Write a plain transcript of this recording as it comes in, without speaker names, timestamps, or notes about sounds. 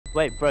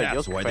Wait, bro,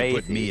 That's you're why crazy.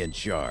 they put me in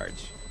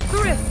charge.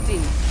 Thrifty.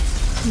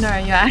 No,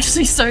 you're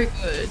actually so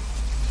good.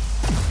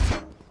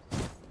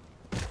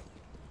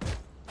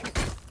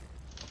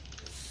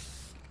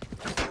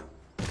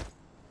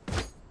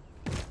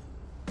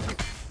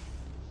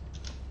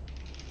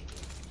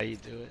 How you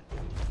do it?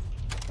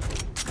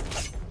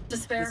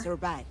 Despair.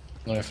 Survive.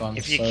 No fun.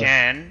 If you so...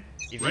 can,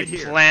 if Right you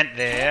here. plant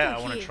there, I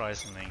want to try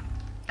something.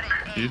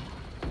 Dude.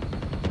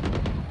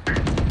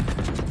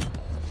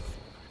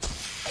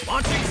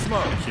 Launching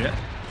smoke. Shit.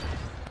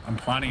 I'm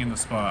planting in the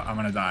spot. I'm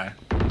gonna die.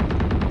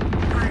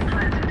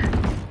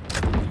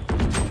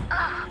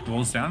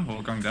 Wall's down.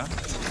 Wall going down.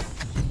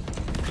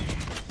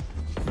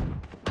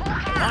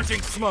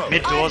 Launching smoke.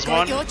 Mid doors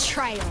one. Your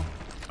trail.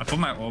 I put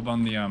my orb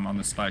on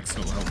the spike, so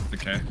it'll help with the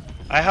K.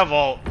 I have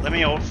ult. Let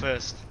me ult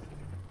first.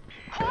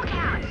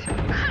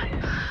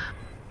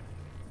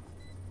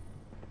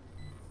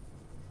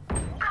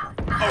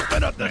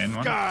 Open up the Main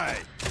one. sky.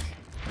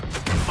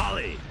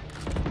 Molly.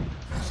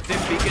 Stim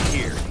beacon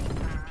here.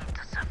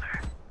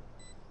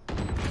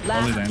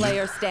 Last landed.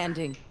 player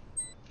standing.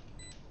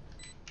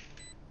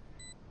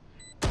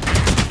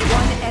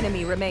 One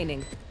enemy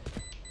remaining.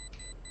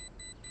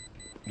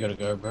 You gotta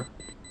go, bro.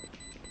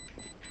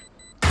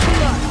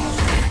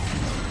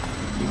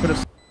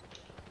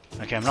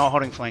 Okay, I'm not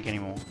holding flank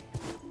anymore.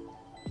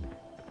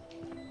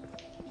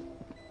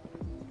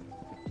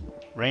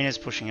 Reyna's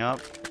pushing up.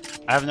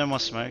 I have no more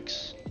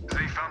smokes.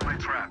 They found my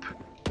trap.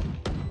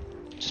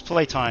 Just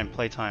play time,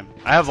 play time.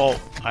 I have ult.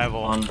 I have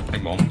ult. On.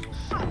 Big bomb.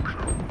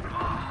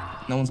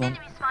 No one's on.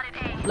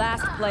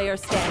 Last player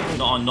standing.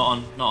 Not on, not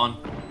on, not on.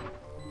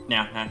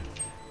 Now.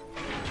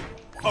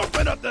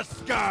 Open up the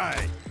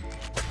sky.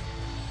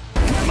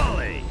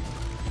 Molly.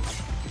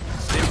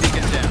 Stim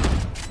beacon down.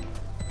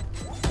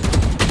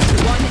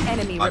 One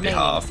enemy remaining.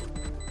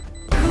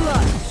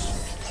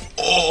 Clutch.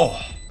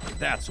 Oh.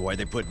 That's why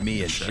they put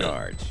me in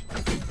charge.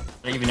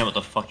 I don't even know what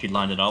the fuck you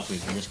lined it up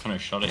with. You just kind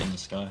of shot it in the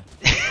sky.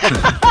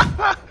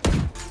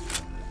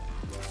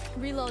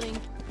 Reloading.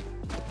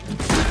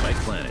 Spike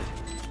planted.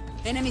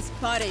 Enemy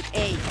spotted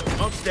A.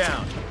 Smoke's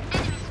down.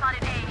 Enemy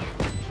spotted A.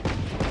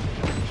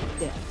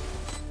 There.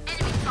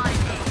 Enemy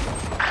spotted A.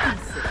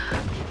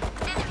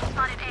 Enemy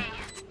spotted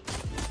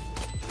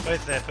A.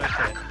 Both there, both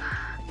there.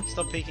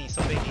 Stop peeking,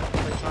 stop peeking.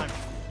 Play time.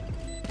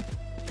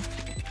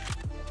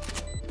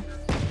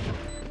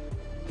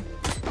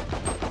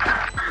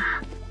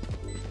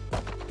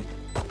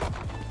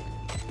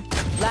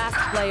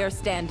 Last player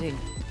standing.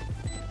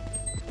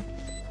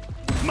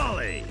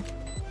 Molly.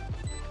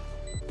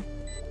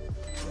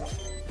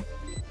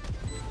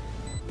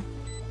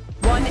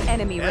 One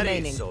enemy Eddie,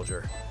 remaining.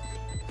 soldier.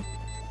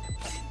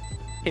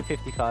 Hit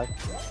 55.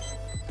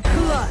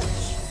 Clutch.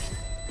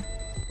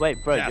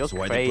 Wait, bro, That's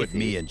you're why crazy. they put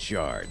me in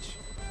charge.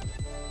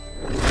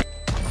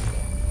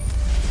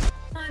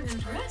 I'm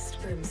impressed,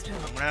 Brimstone.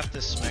 I'm gonna have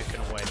to smoke in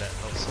a way that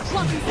helps us.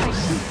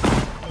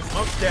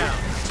 Smoke's down.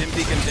 Stim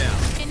beacon down.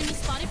 Enemy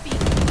spotted B.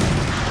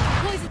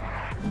 Poison.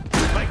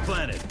 Spike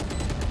planted.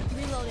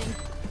 Reloading.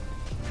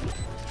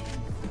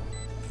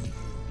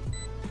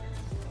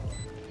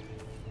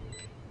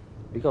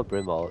 We got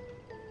Brim ult.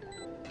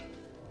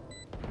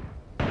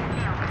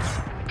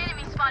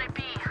 Enemy spotted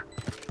B.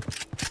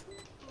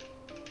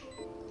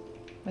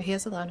 Well,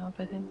 here's a lineup,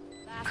 I think.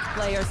 Last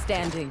player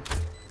standing.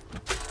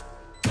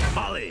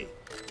 Molly.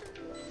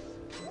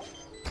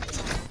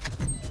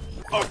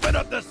 Open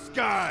up the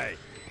sky.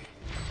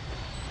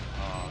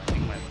 Oh, I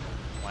think my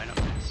lineup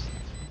is.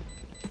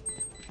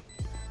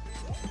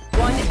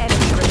 One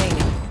enemy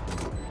remaining.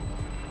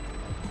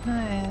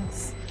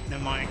 Nice.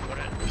 Never mind, got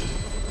it.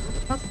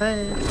 Not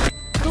bad.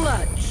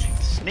 Clutch.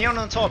 Neon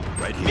on top.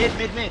 Right here.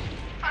 Mid.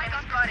 I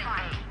got spotted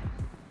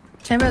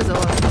A. Chamber's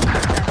all.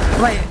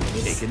 Wait.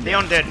 Taken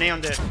Neon dead,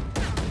 neon dead.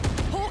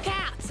 Hawk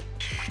out.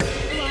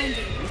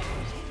 Blinded.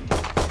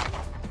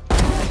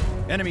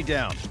 Enemy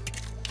down.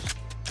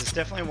 There's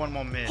definitely one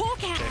more mid.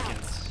 Hawk out.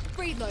 Seconds.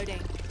 Reloading.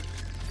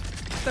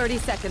 30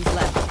 seconds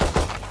left.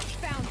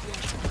 Found you.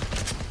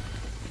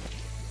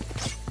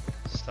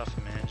 Stuff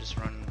it, man. Just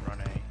run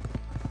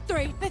A.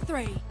 3 for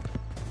 3.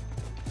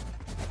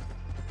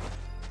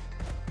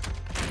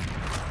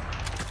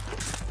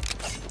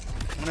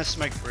 I'm gonna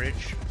smoke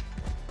bridge.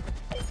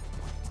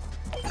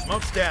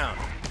 Smoke's down.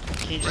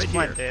 Can you just Right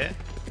plant here. there?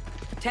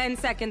 10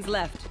 seconds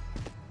left.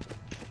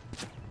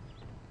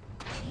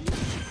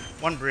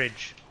 One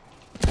bridge.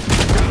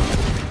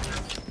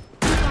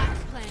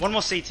 Plan. One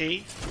more CT.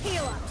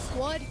 Heal up,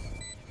 squad.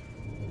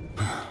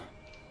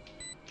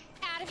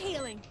 Out of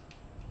healing.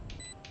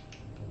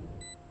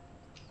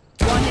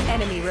 One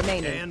enemy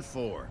remaining. And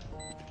 4.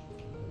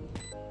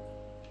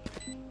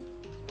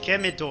 Care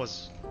mid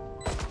doors.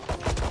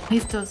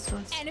 He's toast to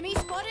us. Enemy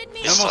spotted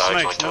me. No more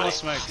smokes, no more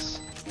smokes.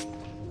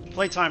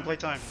 Play time, play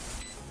time.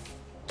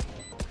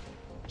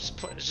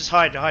 Just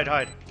hide.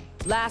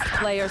 Last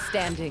player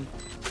standing.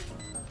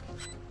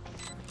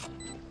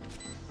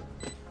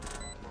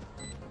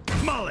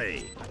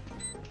 Molly.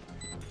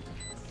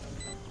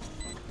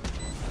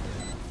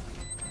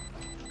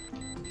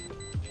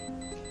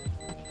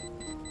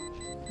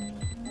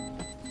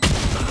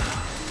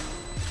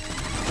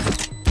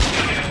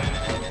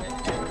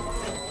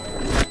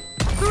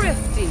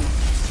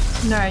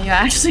 No, you're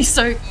actually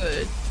so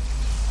good.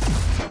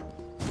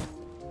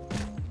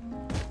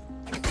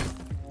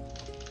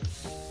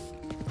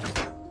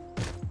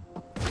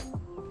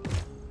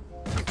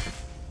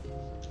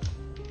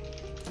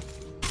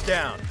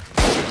 Down.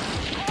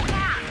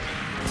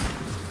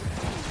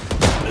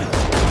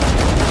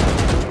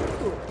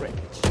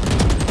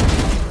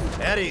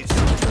 Eddie's.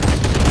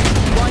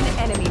 One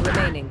enemy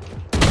remaining.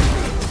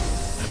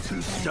 I'm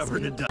too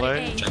stubborn to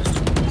die.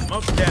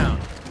 Smoke down.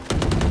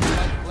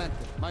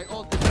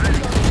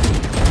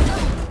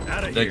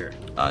 Out of here.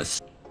 I'm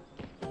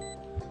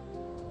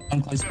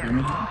close to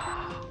me.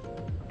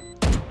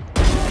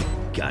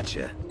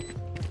 Gotcha.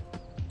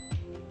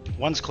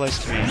 One's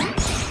close to me.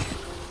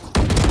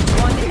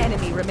 One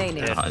enemy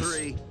remaining. Dead.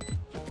 3.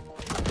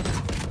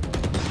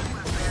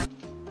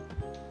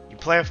 You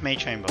play off May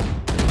Chamber.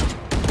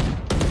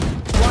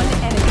 One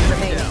enemy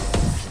remaining.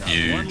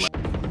 Huge.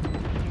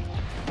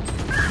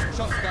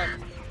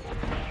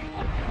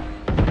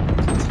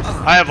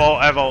 I have ult,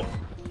 I have ult.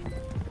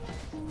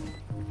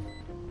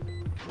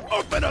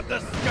 Open up the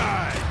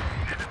sky.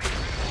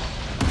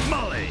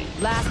 Molly.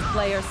 Last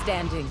player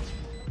standing.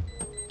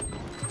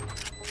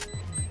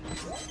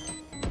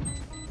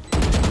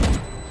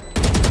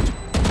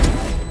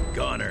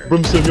 Goner.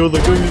 Brimstone, you're the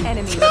One good.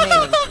 enemy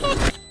remaining.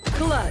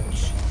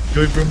 Clutch.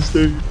 Go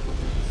Brimstone.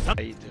 How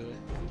you do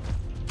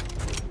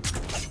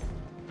it?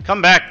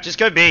 Come back, just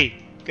go B.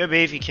 Go B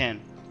if you can.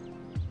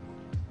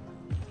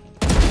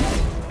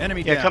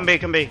 Enemy Yeah, down. come B,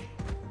 come B.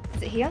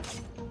 Is it here?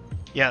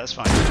 Yeah, that's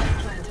fine. Don't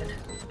get in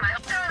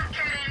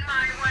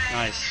my way.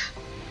 Nice.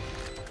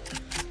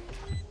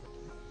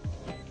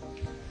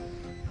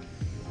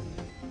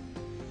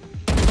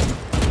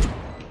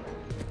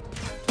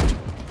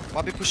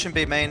 Might be pushing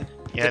B main.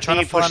 Yeah, They're I trying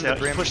think to you find the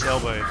Brim. push the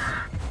elbow.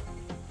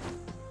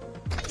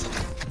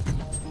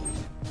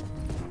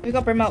 We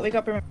got Brim out, we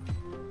got Brim.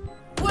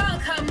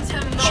 Welcome to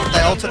Should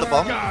they ult to the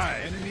bomb?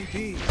 Sky. Enemy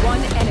B. One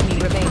enemy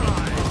remaining.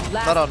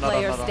 Last Not on,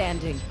 player not on.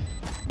 standing.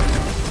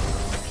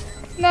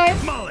 No.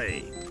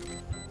 Molly.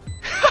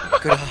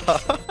 Good.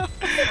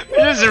 We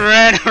just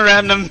ran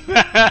around the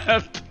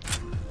map.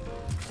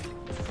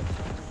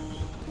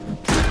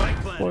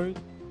 Spike plant.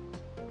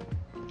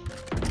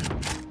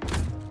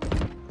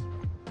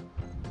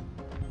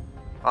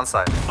 On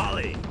side.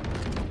 Molly.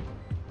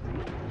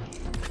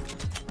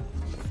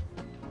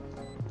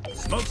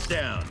 Smoke's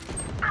down.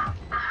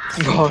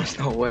 Gosh,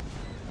 no way.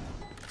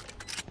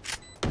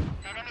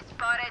 Enemy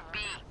spotted B.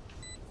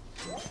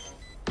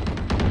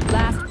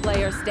 Last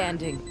player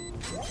standing.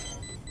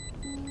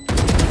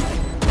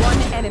 One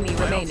enemy My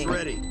ult's remaining.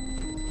 ready.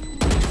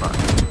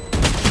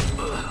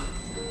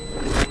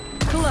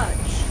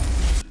 Clutch.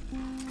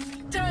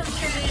 Don't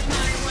get in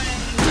my way.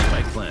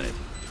 Spike planted.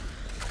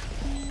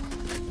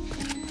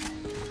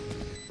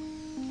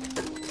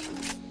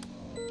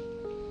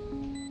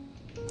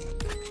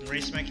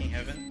 Re-smoking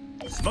heaven.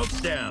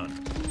 Smoke's down.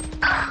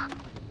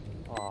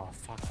 Oh,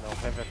 fuck no.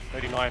 Heaven.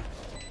 39.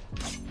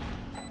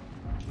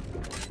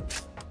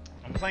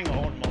 I'm playing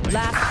old Molly.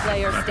 Last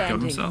player Killed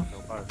standing.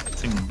 himself.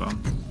 Single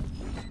bomb.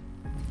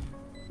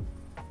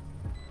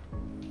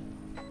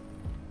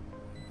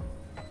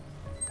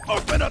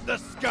 Open up the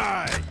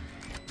sky.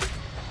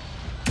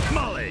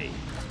 Molly.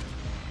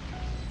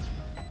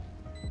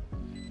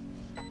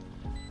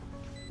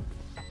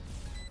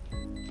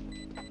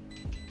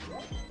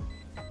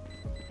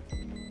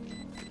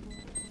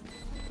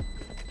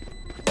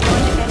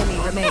 One enemy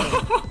remaining.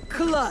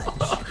 Clutch.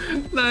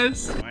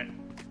 Nice.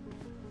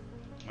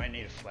 Might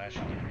need a flash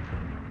again.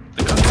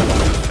 The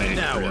gun's fake,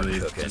 Now we're really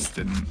cooking. just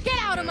didn't. Get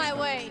out of my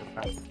way.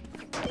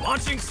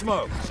 Launching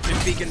smoke. Spin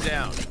beacon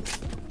down.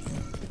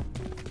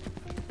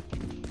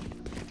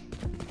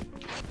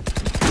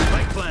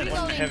 Spike planted.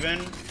 One heaven.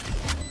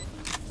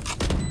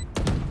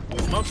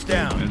 Smoke's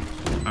down. Good.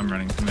 I'm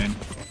running to main.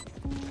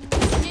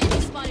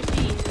 Enemy spotted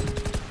B.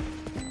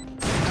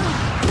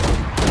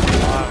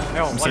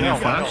 Hell, I'm one sending a hell,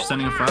 one flash, hell.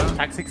 sending a flash.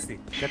 Tag 60.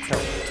 Gets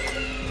help.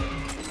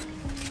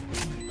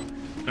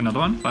 Another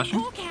one, flashing.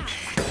 Walk out.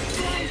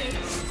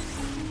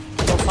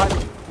 One on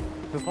side.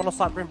 There's one on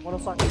side, Brim. One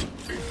on side.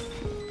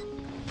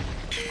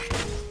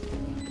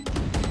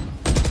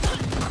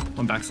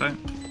 One backside.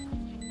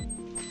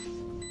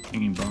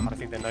 Hanging I bomb. don't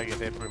think they know you're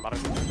there, Brim. I don't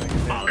think they know you're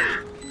there. Molly.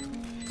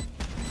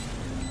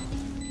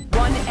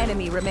 One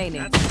enemy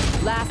remaining.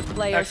 Last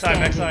player Backside,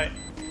 standing. backside.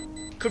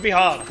 Could be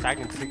hard.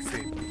 Tagging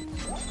 60.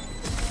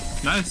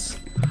 Nice.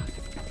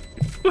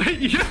 Wait,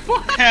 you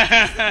what?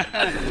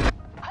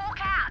 Hawk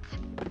out.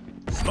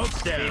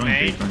 Smoke's down. Going B,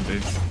 main. going B.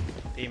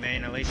 B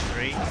main, at least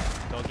 3.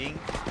 Dogging.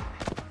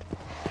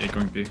 Yeah,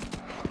 going B.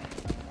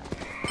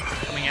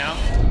 Coming out.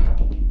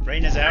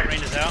 Rain is out,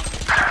 rain is out.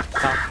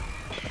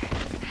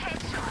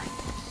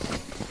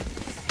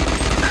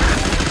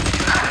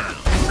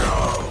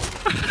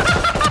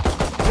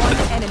 One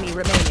enemy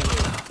remaining.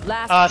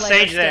 Last player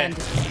Sage there.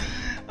 standing.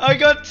 I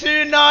got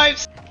 2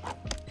 knives!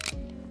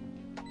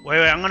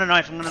 Wait, I'm gonna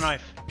knife, One enemy.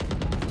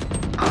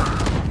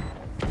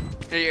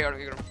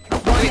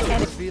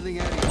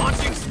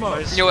 Launching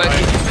smoke. Close.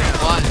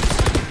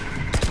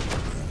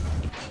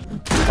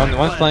 One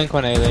One flank,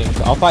 one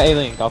A-link. I'll fight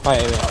A-link, I'll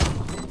fight A-link.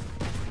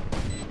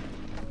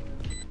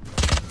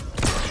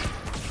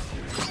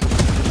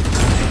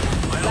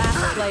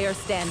 Last player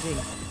standing.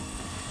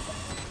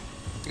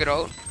 Good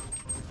ult.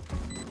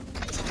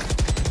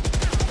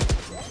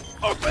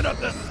 Open up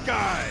the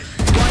sky.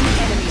 One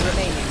enemy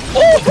remaining.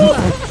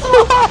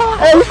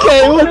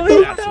 Okay, what are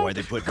we? That's why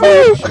they put me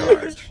in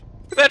charge.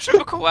 That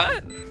triple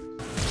what?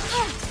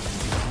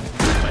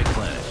 My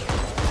planet.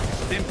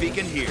 Stim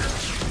beacon here.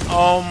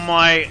 Oh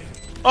my.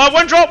 Oh,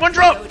 one drop, one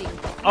drop!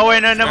 Oh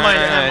wait, no, never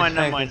mind,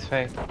 never mind.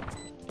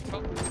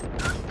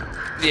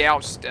 Yeah, I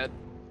was just dead.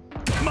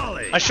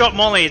 Molly. I shot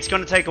Molly, it's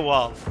gonna take a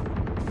while.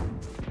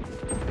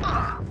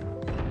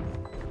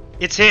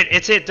 It's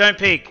hit, don't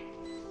peek.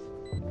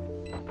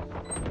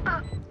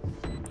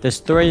 There's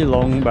 3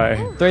 long,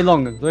 bro. 3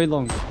 long.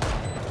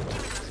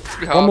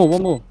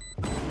 One more.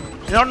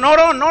 No, not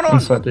on.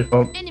 Inside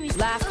default.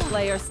 Last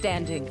player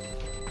standing.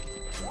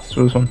 This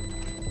one.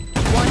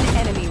 One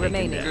enemy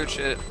remaining. Good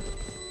shit.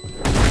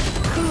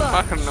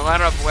 Fucking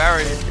line up, where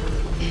are you?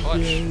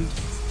 Watch.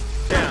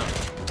 Down.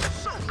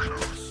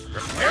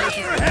 Prepare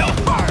for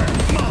hellfire.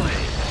 Molly.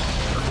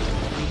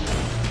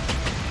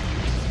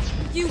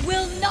 You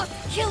will not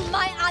kill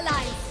my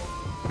allies.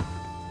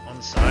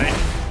 On site.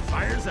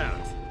 Fire's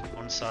out.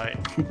 On site.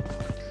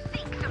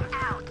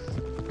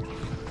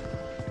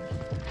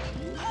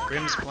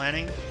 Brim's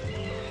planning.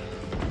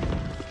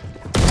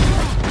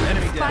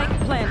 Enemy down. Spike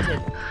planted.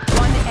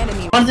 One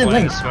enemy One's in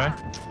remaining. links, right?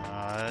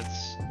 That's.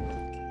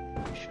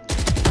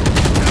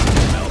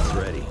 Melt's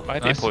ready.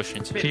 Might be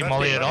pushing. Team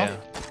Molly at all?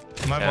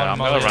 Yeah, I'm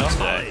gonna run to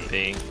that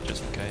B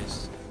just in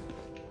case.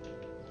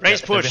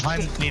 Raise push.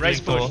 Raise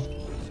push.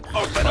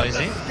 Open up the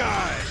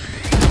sky.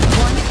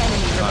 One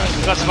enemy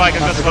remaining. I got spike.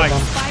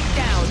 Spike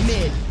down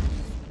mid.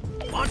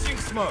 Launching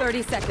smoke.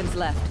 30 seconds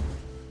left.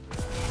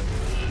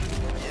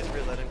 Yeah,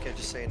 real, I don't care,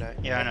 just so you know.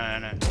 Yeah, I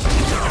know.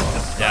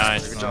 Yeah,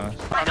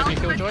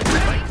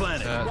 My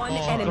planet. One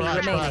enemy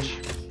remaining.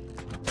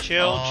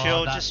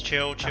 Chill, just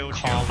chill.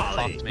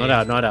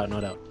 Not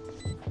out.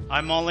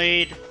 I'm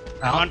mollied.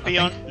 Can't be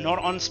on, not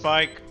on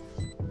spike.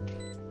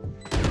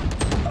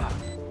 Oh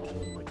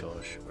my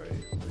gosh, bro.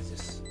 What is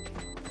this?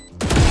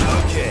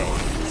 Okay,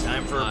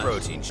 time for a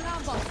protein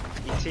shot.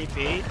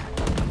 TP.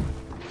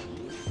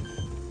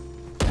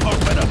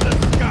 Open up the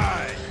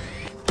sky.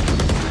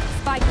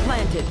 Spike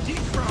planted. Deep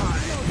fry.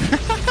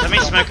 Let me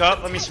smoke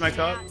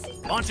up.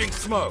 Launching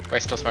smoke.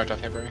 Wait, still smoked off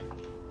here, Brim.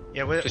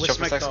 Yeah, we're Just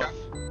smoked jump for off.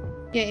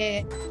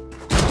 Yeah.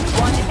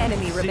 One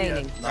enemy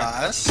remaining.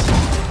 Nice.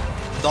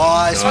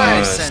 Nice,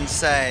 nice.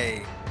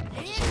 Sensei.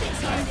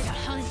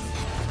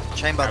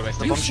 Chamber,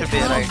 the bomb should be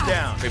at 8.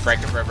 Down. We break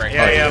it,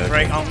 Yeah,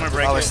 break. I'm gonna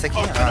break Oh, it. it's sticky?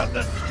 Open up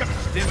the sky.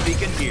 Stim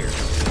beacon here.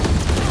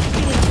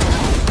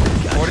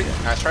 40.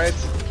 Nice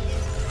trades.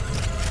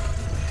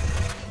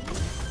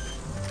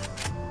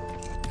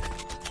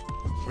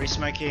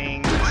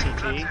 Resmoking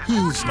CT.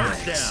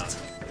 Smoke's down.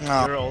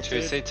 You're No. ulted.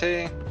 2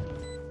 CT.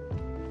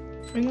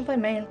 We're gonna play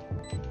main.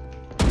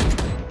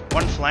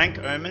 One flank,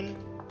 Omen.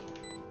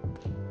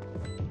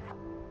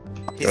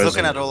 He's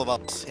looking at all of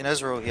us. He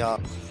knows we're all here.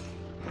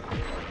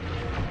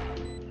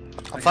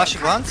 I'm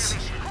flashing once.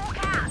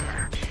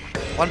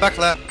 One back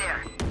left.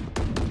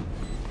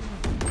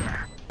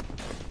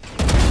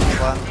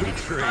 One.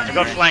 I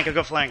got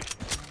flank.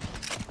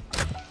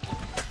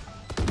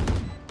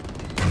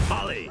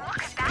 Molly.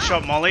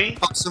 Shot Molly.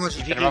 Oh, so much.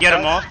 If you can get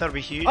him off, that'll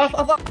be huge.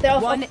 They're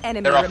off. One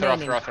enemy They're off,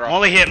 remaining. they're off.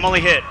 Molly hit.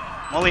 Molly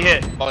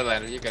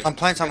landed, you guys. I'm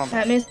playing time on.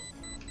 Miss.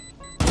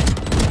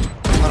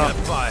 Got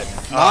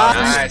 5.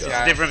 Nice, It's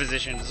a different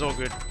position. It's all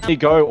good. You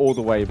go all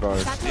the way, bro.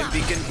 Stim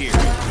beacon here.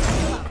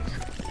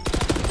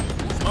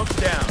 Smoke's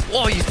down.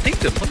 Whoa, you think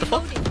them? What the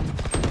fuck?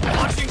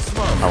 Launching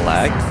smoke. A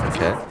lag?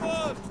 Okay.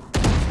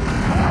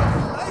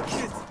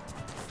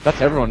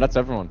 That's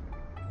everyone.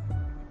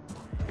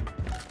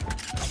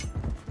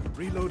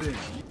 Reloading.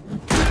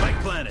 Spike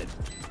planet.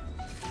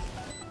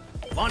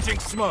 Launching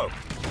smoke.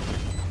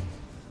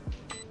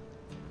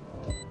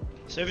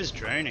 Server's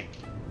droning.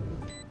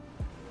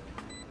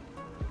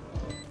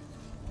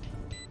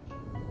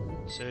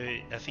 So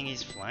I think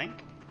he's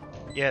flank.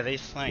 Yeah, they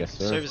flank. Yes,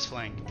 sir. Server's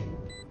flank.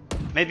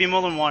 Maybe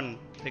more than one.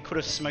 They could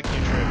have smoked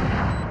your trip.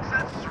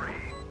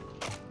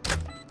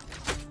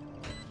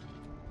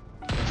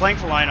 Flank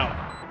for lineup.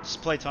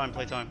 Just play time.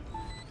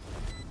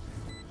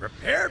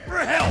 Prepare for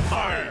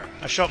hellfire.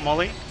 I shot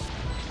Molly.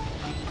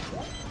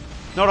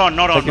 Not on.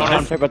 Take your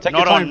time, Tabor. Take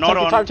your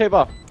time,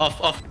 Tabor.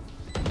 Off.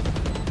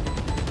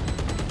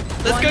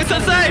 Let's go,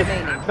 Sensei!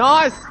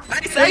 Nice!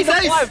 Ace!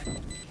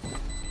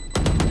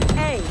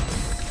 Hey.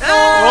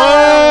 Oh!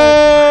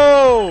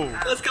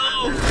 Let's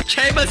go!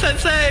 Chamber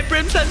Sensei!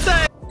 Brim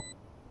Sensei!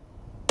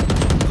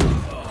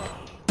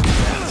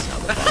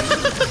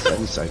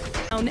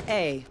 Down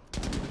A.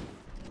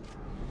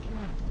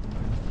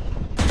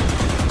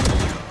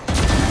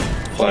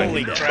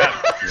 Holy crap.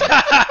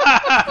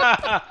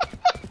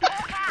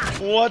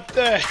 What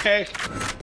the heck?